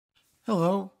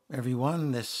Hello,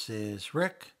 everyone. This is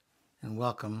Rick, and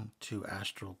welcome to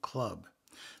Astral Club.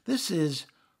 This is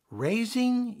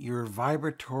raising your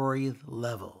vibratory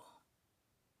level.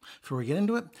 Before we get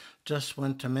into it, just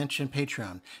want to mention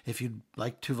Patreon. If you'd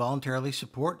like to voluntarily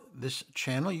support this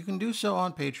channel, you can do so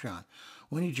on Patreon.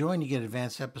 When you join, you get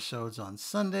advanced episodes on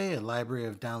Sunday, a library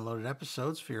of downloaded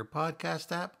episodes for your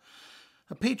podcast app,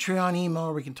 a Patreon email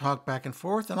where we can talk back and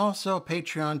forth, and also a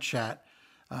Patreon chat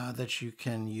that you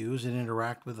can use and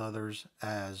interact with others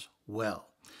as well.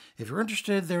 If you're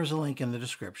interested, there's a link in the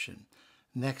description.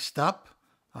 Next up,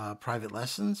 private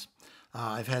lessons.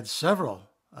 I've had several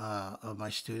of my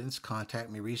students contact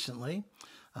me recently.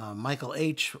 Michael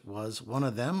H. was one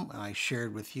of them, and I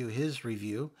shared with you his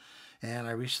review. And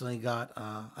I recently got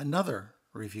another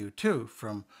review, too,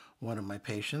 from one of my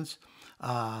patients.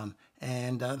 And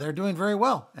they're doing very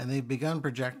well, and they've begun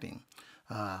projecting.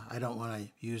 I don't want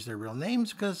to use their real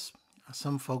names because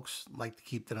some folks like to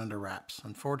keep that under wraps.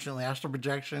 Unfortunately, astral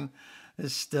projection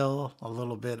is still a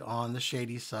little bit on the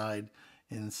shady side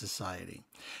in society.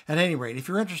 At any rate, if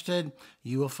you're interested,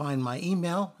 you will find my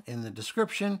email in the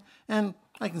description, and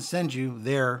I can send you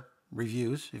their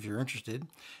reviews if you're interested,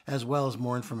 as well as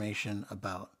more information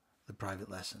about the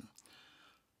private lesson.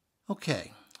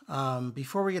 Okay,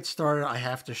 before we get started, I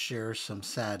have to share some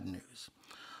sad news.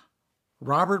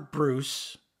 Robert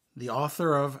Bruce, the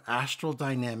author of Astral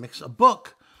Dynamics, a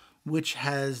book which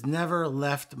has never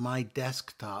left my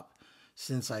desktop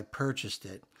since I purchased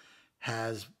it,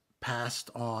 has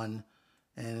passed on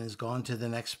and has gone to the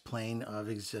next plane of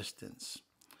existence.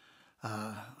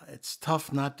 It's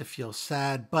tough not to feel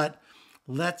sad, but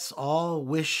let's all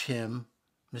wish him,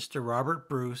 Mr. Robert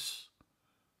Bruce,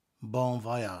 bon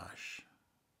voyage.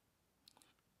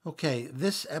 Okay,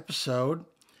 this episode,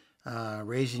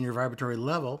 Raising Your Vibratory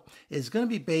Level, is going to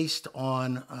be based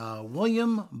on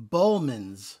William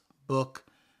Buhlman's book,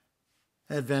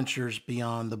 Adventures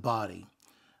Beyond the Body.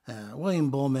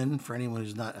 William Buhlman, for anyone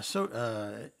who's not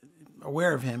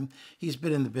aware of him, he's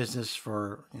been in the business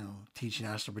for, teaching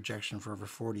astral projection for over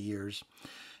 40 years.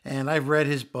 And I've read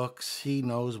his books. He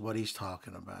knows what he's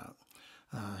talking about.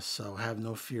 So have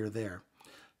no fear there.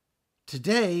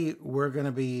 Today, we're going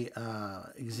to be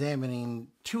examining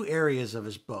two areas of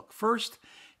his book. First,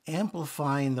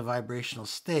 amplifying the vibrational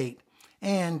state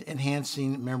and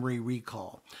enhancing memory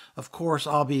recall. Of course,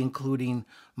 I'll be including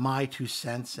my 2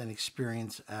 cents and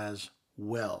experience as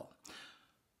well.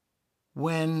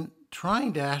 When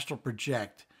trying to astral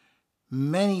project,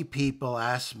 many people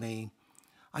ask me,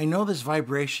 I know this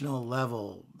vibrational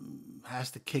level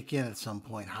has to kick in at some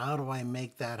point. How do I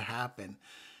make that happen?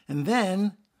 And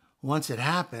then once it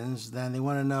happens, then they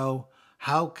want to know,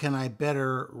 how can I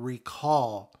better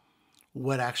recall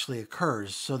what actually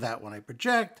occurs so that when I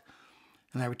project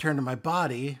and I return to my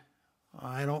body,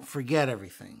 I don't forget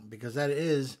everything, because that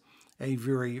is a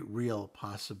very real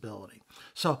possibility.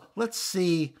 So let's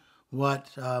see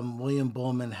what William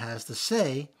Buhlman has to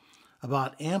say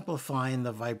about amplifying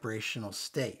the vibrational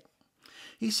state.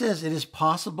 He says it is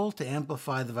possible to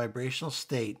amplify the vibrational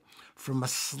state from a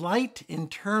slight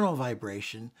internal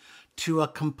vibration to a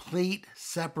complete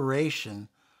separation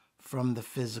from the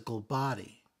physical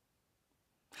body.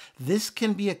 This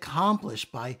can be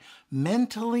accomplished by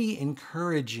mentally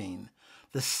encouraging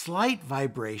the slight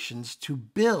vibrations to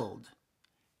build,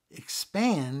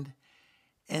 expand,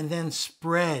 and then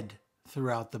spread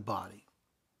throughout the body.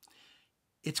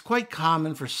 It's quite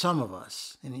common for some of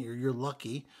us, and you're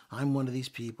lucky, I'm one of these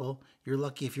people, you're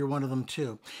lucky if you're one of them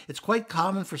too. It's quite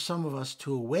common for some of us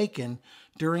to awaken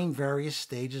during various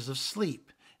stages of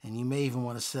sleep, and you may even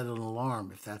want to set an alarm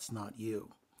if that's not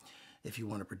you, if you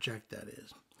want to project, that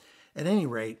is. At any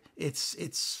rate,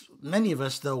 it's many of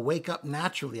us, though, wake up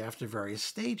naturally after various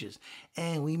stages,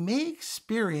 and we may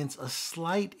experience a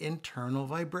slight internal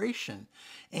vibration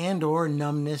and or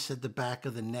numbness at the back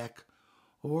of the neck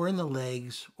or in the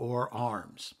legs or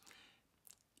arms.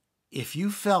 If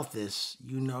you felt this,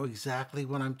 you know exactly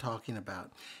what I'm talking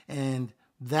about. And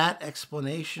that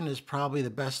explanation is probably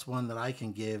the best one that I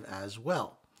can give as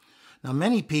well. Now,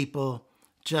 many people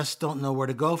just don't know where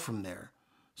to go from there.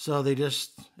 So they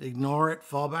just ignore it,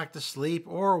 fall back to sleep,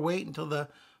 or wait until the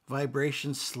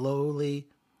vibrations slowly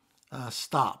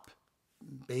stop,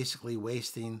 basically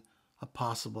wasting a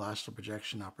possible astral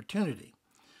projection opportunity.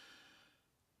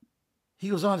 He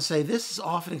goes on to say, this is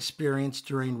often experienced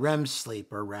during REM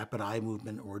sleep, or rapid eye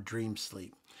movement, or dream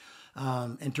sleep.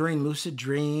 And during lucid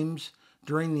dreams,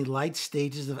 during the light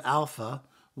stages of alpha,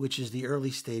 which is the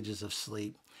early stages of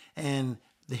sleep, and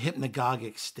the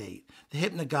hypnagogic state. The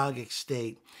hypnagogic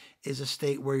state is a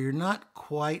state where you're not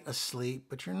quite asleep,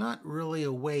 but you're not really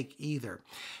awake either.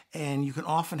 And you can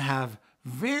often have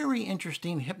very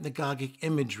interesting hypnagogic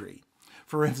imagery.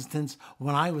 For instance,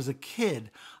 when I was a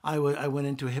kid, I went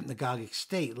into a hypnagogic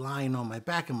state, lying on my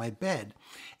back in my bed.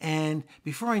 And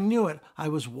before I knew it, I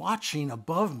was watching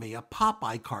above me a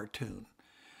Popeye cartoon.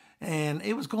 And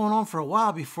it was going on for a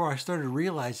while before I started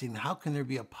realizing, how can there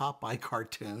be a Popeye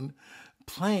cartoon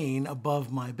playing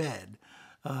above my bed?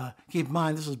 Keep in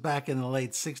mind, this was back in the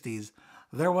late 60s.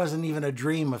 There wasn't even a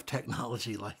dream of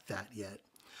technology like that yet.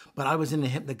 But I was in a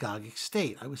hypnagogic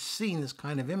state. I was seeing this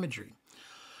kind of imagery.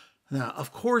 Now,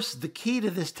 of course, the key to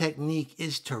this technique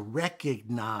is to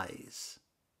recognize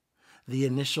the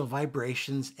initial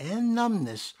vibrations and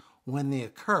numbness when they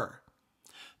occur.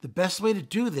 The best way to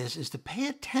do this is to pay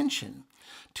attention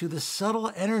to the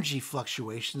subtle energy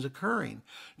fluctuations occurring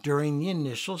during the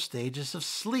initial stages of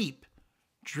sleep,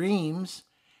 dreams,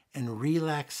 and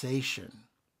relaxation.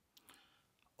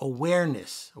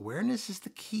 Awareness is the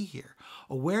key here.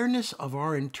 Awareness of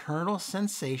our internal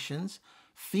sensations,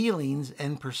 feelings,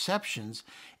 and perceptions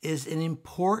is an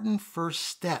important first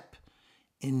step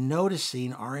in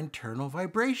noticing our internal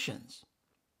vibrations.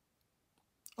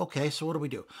 Okay, so what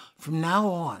do? From now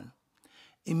on,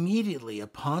 immediately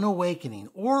upon awakening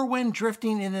or when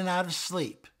drifting in and out of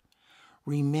sleep,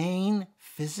 remain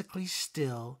physically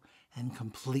still and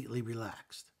completely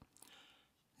relaxed.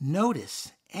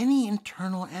 Notice any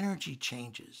internal energy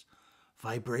changes,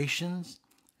 vibrations,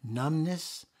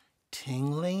 numbness,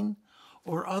 tingling,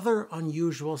 or other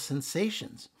unusual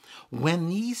sensations. When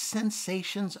these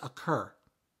sensations occur,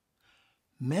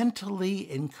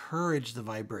 mentally encourage the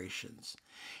vibrations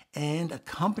and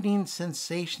accompanying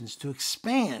sensations to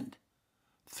expand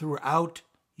throughout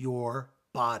your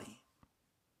body.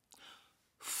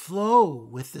 Flow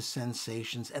with the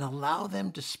sensations and allow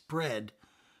them to spread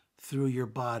through your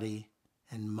body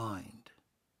and mind.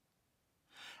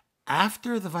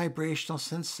 After the vibrational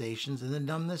sensations and the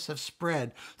numbness have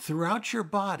spread throughout your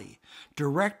body,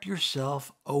 direct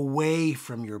yourself away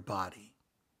from your body.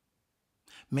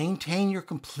 Maintain your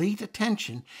complete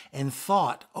attention and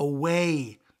thought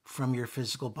away from your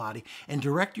physical body and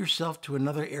direct yourself to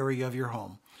another area of your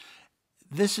home.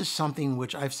 This is something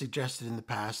which I've suggested in the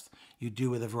past you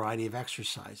do with a variety of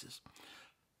exercises.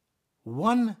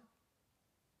 One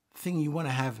thing you want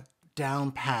to have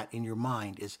down pat in your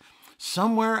mind is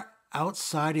somewhere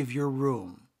outside of your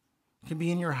room. It can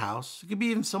be in your house. It could be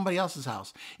even somebody else's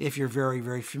house if you're very,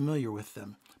 very familiar with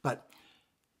them. But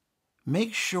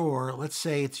make sure, let's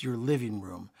say it's your living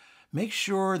room. Make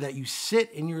sure that you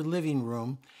sit in your living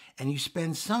room and you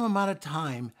spend some amount of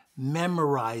time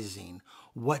memorizing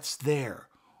what's there,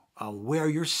 where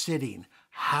you're sitting,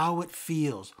 how it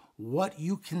feels, what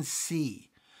you can see.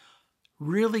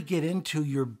 Really get into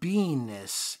your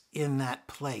beingness in that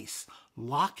place.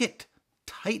 Lock it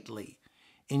tightly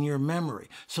in your memory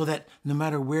so that no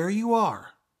matter where you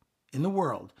are in the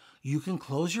world, you can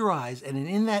close your eyes and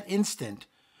in that instant,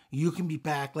 you can be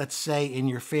back, let's say, in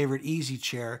your favorite easy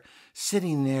chair,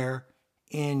 sitting there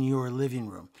in your living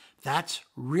room. That's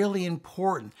really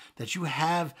important that you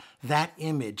have that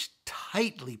image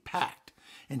tightly packed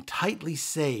and tightly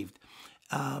saved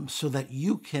so that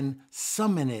you can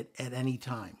summon it at any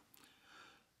time.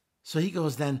 So he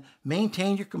goes then,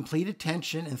 maintain your complete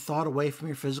attention and thought away from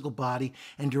your physical body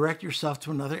and direct yourself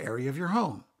to another area of your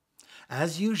home.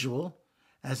 As usual,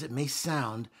 as it may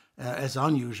sound, as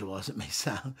unusual as it may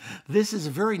sound, this is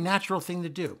a very natural thing to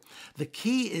do. The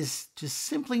key is to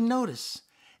simply notice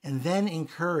and then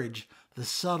encourage the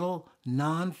subtle,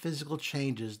 non-physical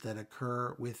changes that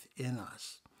occur within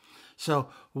us. So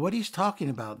what he's talking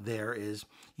about there is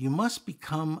you must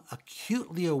become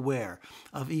acutely aware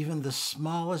of even the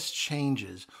smallest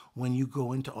changes when you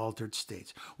go into altered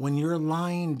states. When you're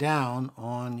lying down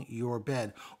on your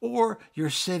bed or you're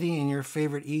sitting in your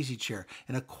favorite easy chair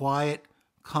in a quiet,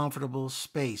 comfortable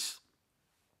space,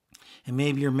 and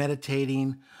maybe you're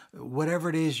meditating, whatever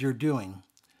it is you're doing,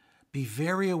 be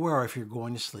very aware if you're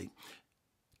going to sleep.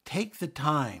 Take the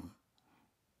time.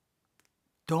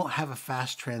 Don't have a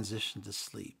fast transition to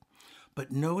sleep,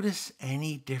 but notice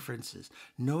any differences.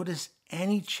 Notice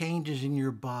any changes in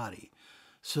your body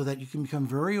so that you can become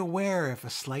very aware if a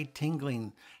slight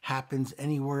tingling happens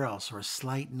anywhere else or a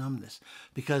slight numbness.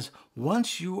 Because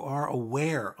once you are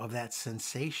aware of that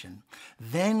sensation,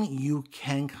 then you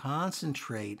can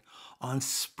concentrate on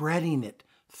spreading it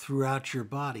throughout your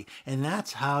body. And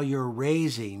that's how you're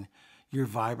raising your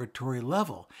vibratory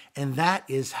level. And that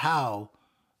is how,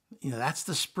 that's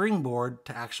the springboard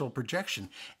to actual projection.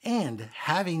 And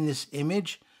having this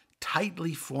image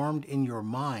tightly formed in your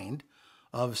mind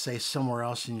of, say, somewhere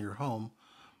else in your home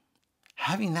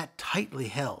having that tightly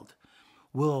held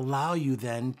will allow you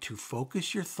then to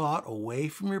focus your thought away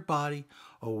from your body,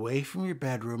 away from your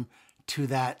bedroom, to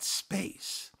that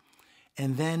space.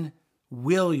 And then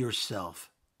will yourself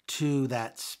to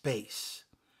that space.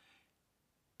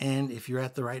 And if you're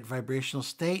at the right vibrational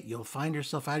state, you'll find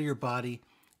yourself out of your body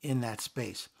in that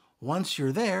space. Once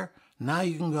you're there, now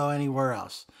you can go anywhere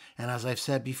else. And as I've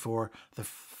said before, the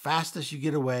fastest you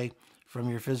get away from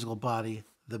your physical body,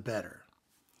 the better.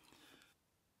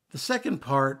 The second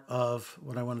part of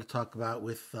what I want to talk about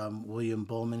with William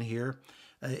Buhlman here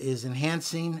is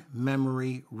enhancing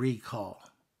memory recall.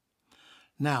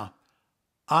 Now,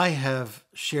 I have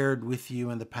shared with you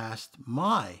in the past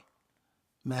my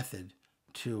method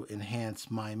to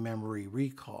enhance my memory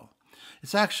recall.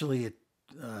 It's actually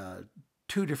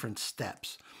two different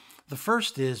steps. The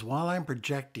first is, while I'm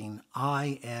projecting,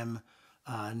 I am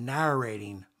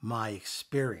narrating my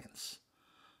experience.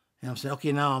 And I'm saying,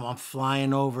 okay, now I'm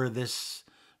flying over this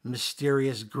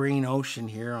mysterious green ocean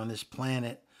here on this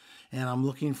planet, and I'm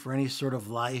looking for any sort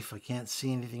of life. I can't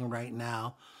see anything right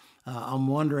now. I'm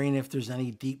wondering if there's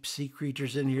any deep sea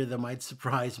creatures in here that might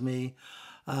surprise me.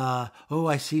 Oh,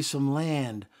 I see some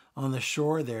land on the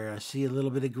shore there. I see a little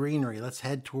bit of greenery. Let's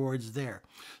head towards there.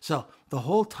 So the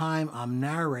whole time I'm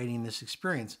narrating this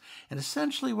experience. And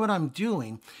essentially what I'm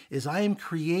doing is I am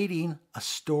creating a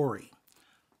story.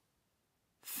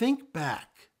 Think back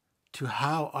to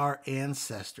how our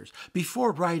ancestors,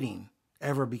 before writing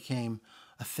ever became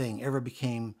a thing, ever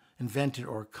became invented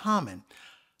or common,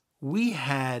 we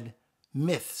had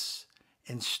myths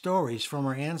and stories from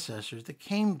our ancestors that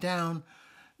came down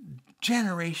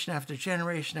generation after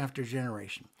generation after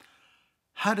generation.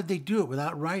 How did they do it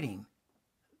without writing?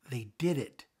 They did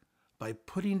it by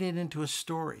putting it into a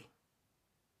story.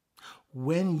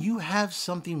 When you have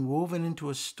something woven into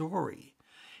a story,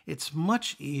 it's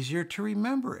much easier to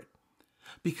remember it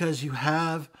because you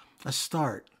have a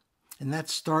start, and that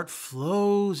start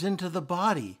flows into the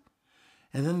body,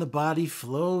 and then the body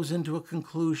flows into a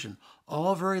conclusion,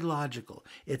 all very logical.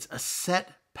 It's a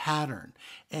set pattern,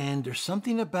 and there's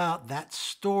something about that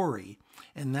story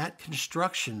and that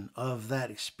construction of that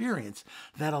experience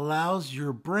that allows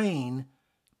your brain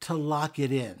to lock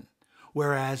it in.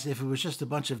 Whereas if it was just a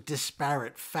bunch of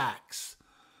disparate facts,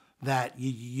 that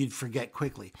you'd forget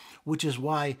quickly, which is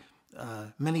why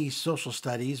many social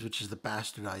studies, which is the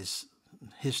bastardized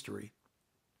history,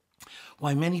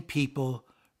 why many people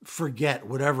forget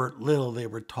whatever little they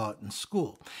were taught in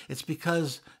school. It's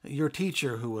because your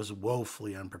teacher, who was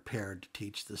woefully unprepared to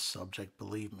teach this subject,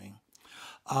 believe me,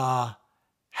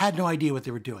 had no idea what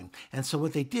they were doing. And so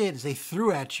what they did is they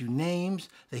threw at you names,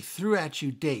 they threw at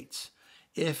you dates.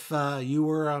 If you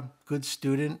were a good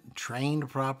student, trained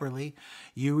properly,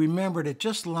 you remembered it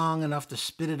just long enough to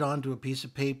spit it onto a piece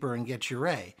of paper and get your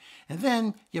A. And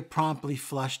then you promptly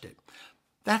flushed it.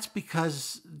 That's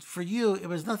because for you, it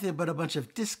was nothing but a bunch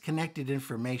of disconnected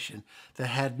information that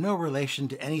had no relation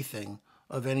to anything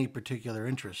of any particular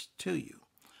interest to you.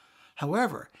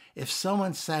 However, if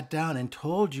someone sat down and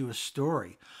told you a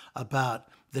story about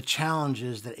the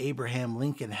challenges that Abraham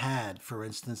Lincoln had, for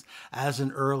instance, as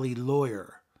an early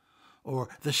lawyer, or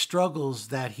the struggles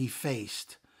that he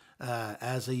faced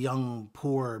as a young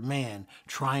poor man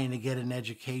trying to get an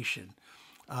education,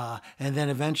 and then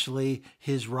eventually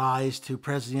his rise to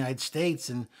President of the United States,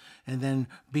 and then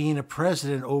being a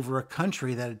president over a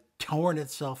country that had torn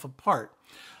itself apart.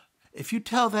 If you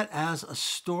tell that as a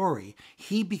story,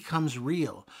 he becomes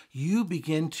real. You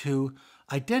begin to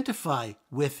identify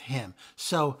with him.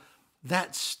 So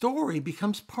that story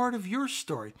becomes part of your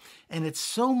story. And it's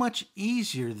so much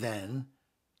easier then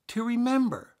to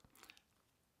remember.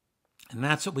 And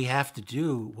that's what we have to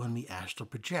do when we astral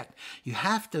project. You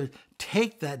have to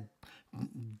take that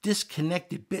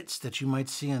disconnected bits that you might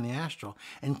see on the astral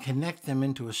and connect them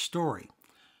into a story,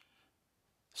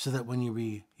 so that when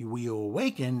you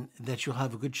awaken, that you'll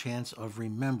have a good chance of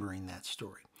remembering that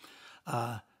story.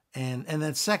 And then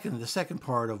the second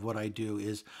part of what I do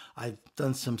is I've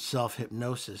done some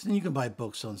self-hypnosis. And you can buy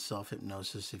books on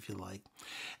self-hypnosis if you like.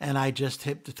 And I just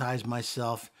hypnotize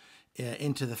myself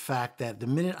into the fact that the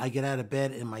minute I get out of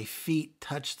bed and my feet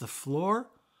touch the floor,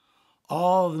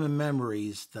 all the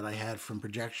memories that I had from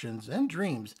projections and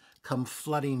dreams come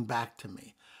flooding back to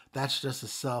me. That's just a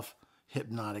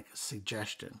self-hypnotic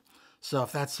suggestion. So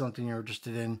if that's something you're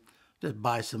interested in, just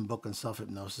buy some book on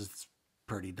self-hypnosis. It's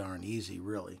pretty darn easy,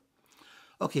 really.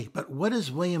 Okay, but what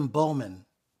does William Buhlman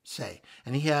say?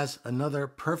 And he has another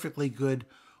perfectly good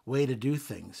way to do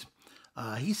things.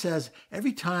 He says,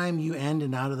 every time you end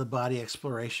an out-of-the-body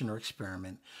exploration or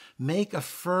experiment, make a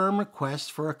firm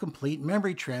request for a complete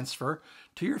memory transfer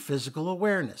to your physical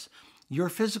awareness. your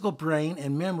physical brain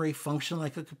and memory function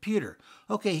like a computer.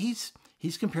 Okay, he's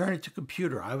comparing it to a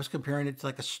computer. I was comparing it to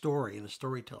like a story and a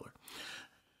storyteller.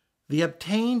 The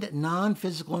obtained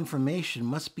non-physical information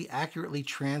must be accurately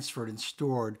transferred and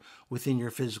stored within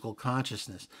your physical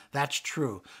consciousness. That's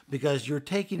true, because you're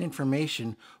taking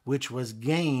information which was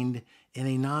gained in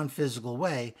a non-physical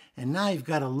way, and now you've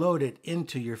got to load it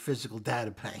into your physical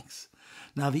data banks.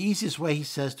 Now, the easiest way, he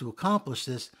says, to accomplish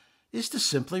this is to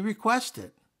simply request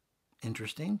it.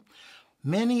 Interesting.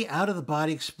 Many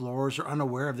out-of-the-body explorers are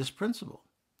unaware of this principle.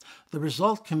 The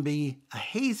result can be a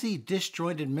hazy,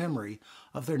 disjointed memory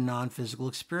of their non-physical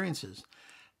experiences,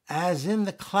 as in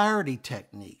the clarity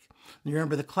technique. You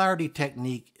remember, the clarity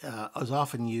technique is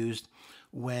often used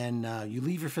when you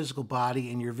leave your physical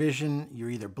body and your vision, you're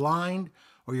either blind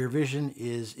or your vision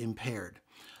is impaired.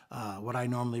 What I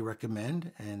normally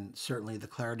recommend, and certainly the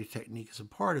clarity technique is a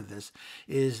part of this,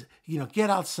 is, get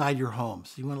outside your home.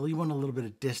 So you want a little bit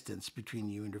of distance between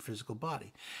you and your physical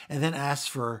body, and then ask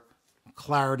for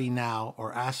clarity now,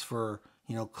 or ask for,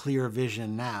 clear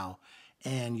vision now,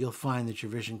 and you'll find that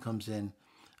your vision comes in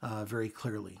very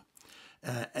clearly.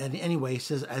 And anyway, he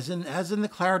says, as in the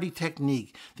clarity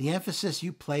technique, the emphasis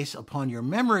you place upon your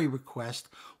memory request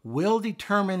will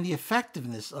determine the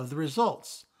effectiveness of the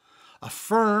results. A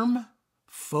firm,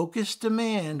 focused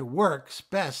demand works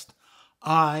best.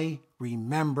 I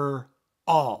remember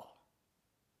all.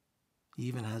 He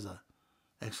even has an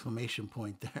exclamation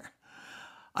point there.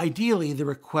 Ideally, the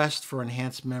request for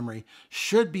enhanced memory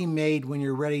should be made when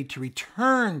you're ready to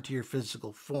return to your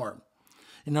physical form.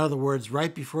 In other words,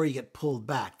 right before you get pulled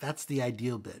back. That's the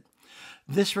ideal bit.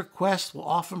 This request will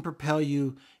often propel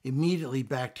you immediately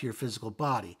back to your physical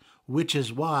body, which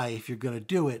is why, if you're going to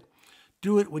do it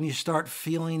when you start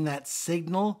feeling that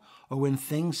signal, or when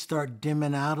things start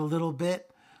dimming out a little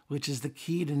bit, which is the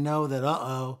key to know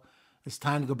that, it's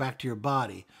time to go back to your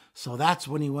body. So that's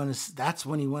when you want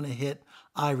to hit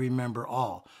I remember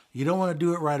all. You don't want to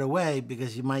do it right away,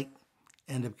 because you might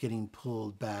end up getting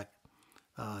pulled back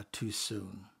too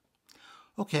soon.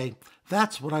 Okay,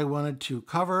 that's what I wanted to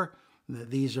cover.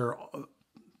 These are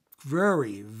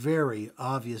very, very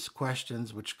obvious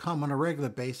questions which come on a regular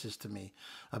basis to me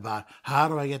about how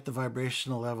do I get the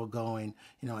vibrational level going,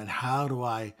 and how do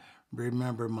I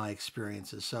remember my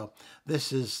experiences. So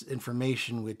this is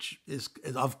information which is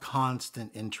of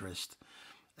constant interest.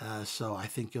 So I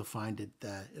think you'll find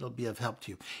it'll be of help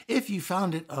to you. If you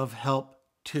found it of help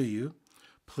to you,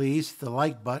 please hit the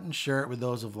like button, share it with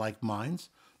those of like minds,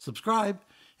 subscribe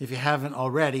if you haven't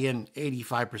already, and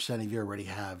 85% of you already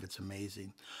have. It's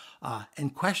amazing.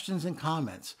 And questions and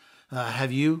comments.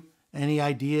 Have you any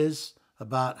ideas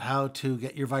about how to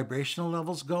get your vibrational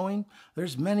levels going?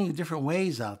 There's many different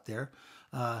ways out there.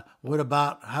 What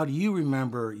about how do you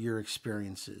remember your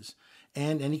experiences?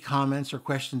 And any comments or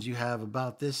questions you have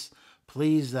about this,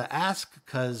 please ask,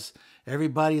 because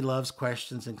everybody loves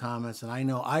questions and comments. And I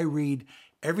know I read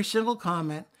every single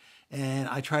comment, and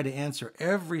I try to answer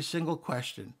every single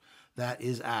question that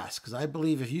is asked. Because I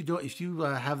believe if you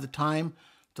have the time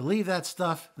to leave that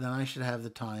stuff, then I should have the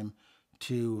time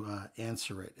to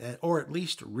answer it, or at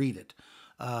least read it.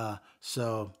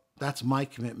 So that's my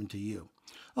commitment to you.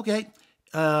 Okay,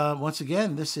 once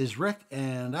again, this is Rick,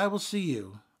 and I will see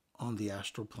you on the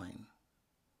astral plane.